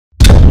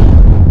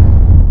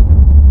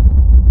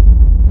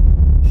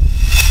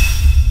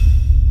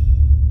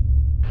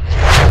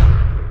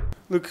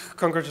Luke,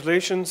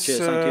 congratulations. Cheers,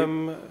 thank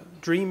you.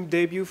 Dream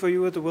debut for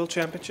you at the World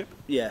Championship?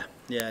 Yeah,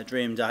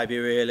 dream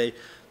debut really.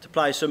 To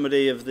play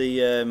somebody of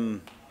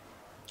the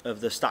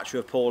stature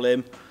of Paul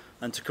Lim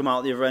and to come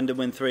out the other end and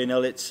win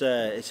 3-0,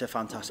 it's a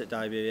fantastic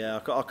debut. Yeah,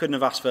 I couldn't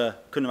have asked for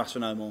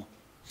no more.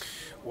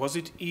 Was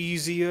it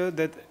easier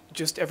that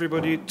just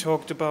everybody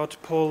talked about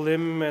Paul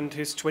Lim and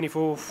his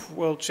 24th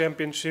World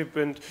Championship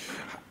and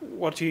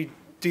what he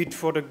did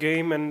for the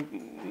game,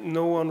 and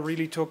no one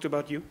really talked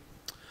about you?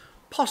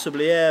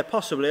 Possibly, yeah,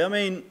 possibly. I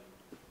mean,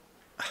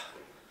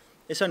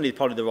 it's only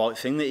probably the right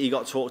thing that he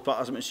got talked about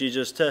as much as he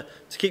just to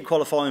keep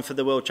qualifying for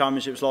the World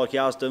Championships like he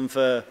has done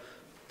for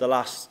the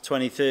last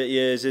 20, 30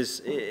 years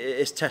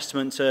is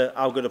testament to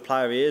how good a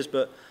player he is.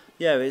 But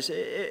yeah,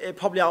 it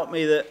probably helped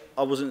me that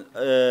I wasn't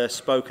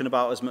spoken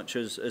about as much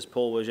as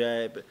Paul was.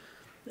 Yeah, but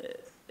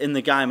in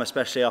the game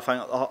especially, I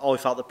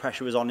felt the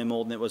pressure was on him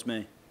more than it was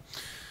me.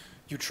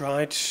 You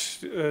tried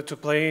to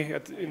play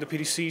in the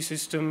PDC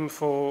system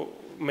for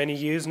many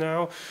years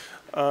now.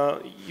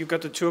 You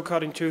got the tour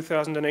card in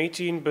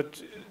 2018,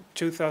 but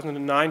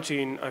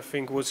 2019, I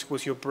think,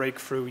 was your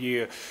breakthrough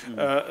year.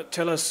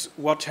 Tell us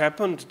what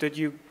happened, that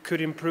you could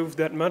improve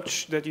that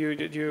much, that you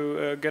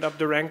get up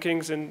the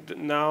rankings, and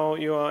now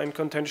you are in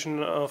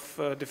contention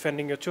of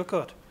defending your tour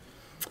card.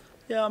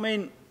 Yeah, I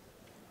mean,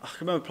 I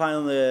remember playing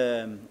on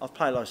the. I've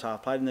played like I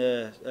played in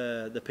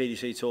the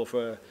PDC tour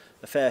for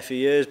a fair few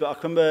years, but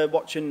I remember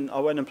watching. I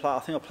went and played. I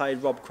think I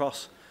played Rob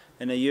Cross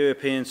in a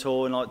European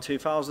tour in like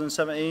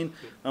 2017. And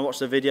I watched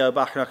the video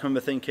back, and I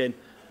remember thinking,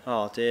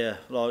 "Oh dear!"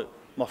 Like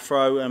my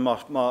throw and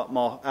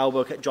my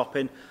elbow kept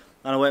dropping,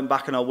 and I went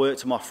back and I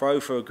worked on my throw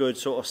for a good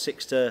sort of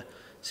 6 to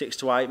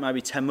 8,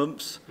 maybe 10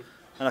 months.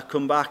 And I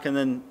come back, and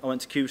then I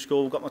went to Q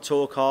School, got my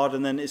tour card,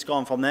 and then it's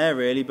gone from there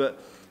really. But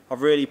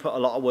I've really put a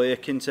lot of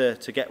work into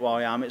to get where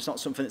I am. It's not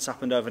something that's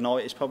happened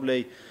overnight. It's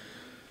probably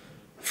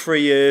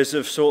 3 years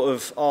of sort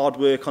of hard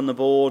work on the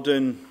board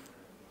and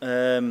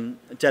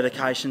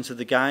dedication to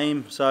the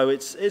game. So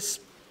it's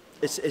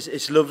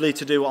lovely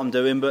to do what I'm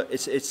doing, but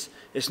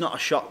it's not a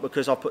shock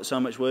because I've put so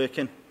much work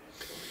in.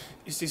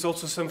 Is this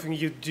also something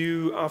you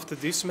do after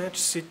this match?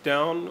 Sit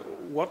down,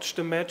 watch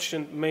the match,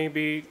 and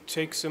maybe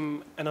take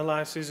some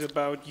analysis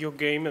about your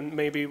game and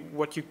maybe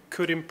what you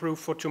could improve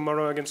for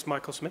tomorrow against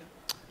Michael Smith?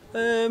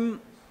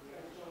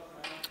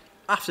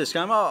 After this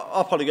game,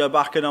 I'll probably go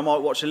back and I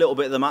might watch a little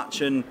bit of the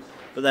match,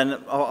 but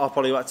then I'll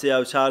probably go back to the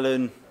hotel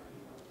and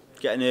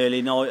get an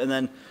early night and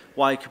then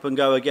wake up and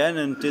go again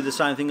and do the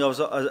same thing as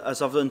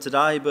I've done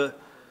today. But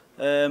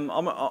I'm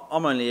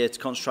only here to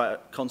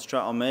concentrate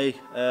on me.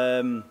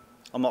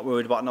 I'm not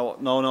worried about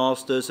what no one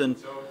else does, and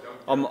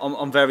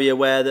I'm very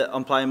aware that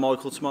I'm playing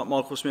Michael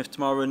Smith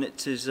tomorrow, and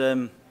it's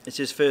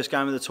his first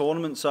game of the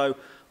tournament. So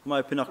I'm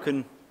hoping I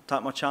can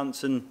take my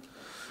chance and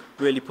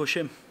really push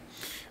him.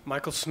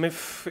 Michael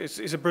Smith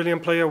is a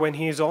brilliant player when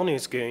he is on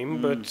his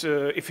game, but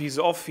if he's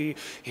off, he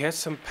has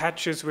some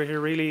patches where he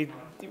really,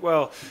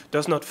 well,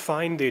 does not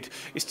find it.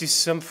 Is this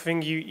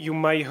something you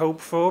may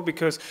hope for?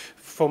 Because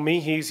for me,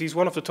 he's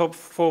one of the top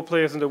 4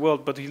 players in the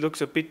world, but he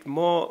looks a bit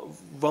more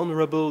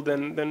vulnerable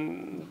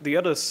than the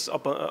others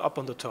up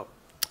on the top.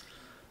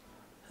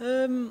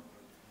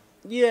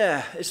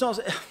 Yeah, it's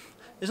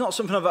not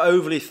something I've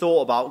overly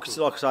thought about, because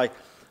like I say,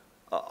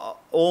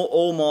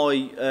 all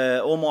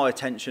my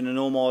attention and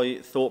all my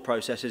thought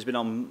process has been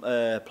on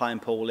playing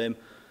Paul Lim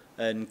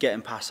and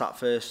getting past that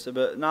first.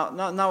 But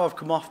now I've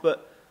come off.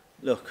 But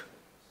look,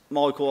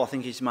 Michael, I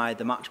think he's made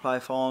the match play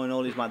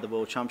final. He's made the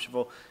World Championship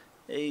final.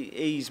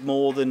 He's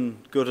more than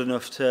good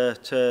enough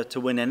to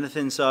win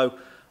anything. So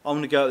I'm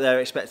going to go up there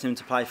expecting him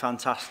to play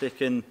fantastic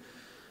and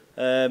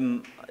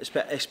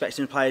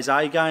expecting him to play his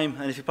A game.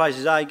 And if he plays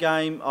his A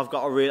game, I've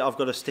got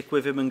to stick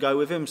with him and go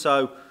with him.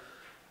 So.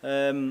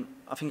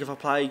 I think if I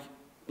play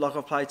like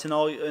I've played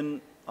tonight,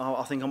 and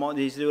I think I might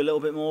need to do a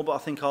little bit more, but I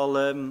think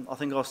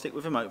I'll stick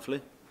with him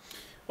hopefully.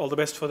 All the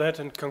best for that,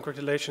 and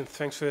congratulations.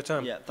 Thanks for your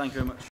time. Yeah, thank you very much.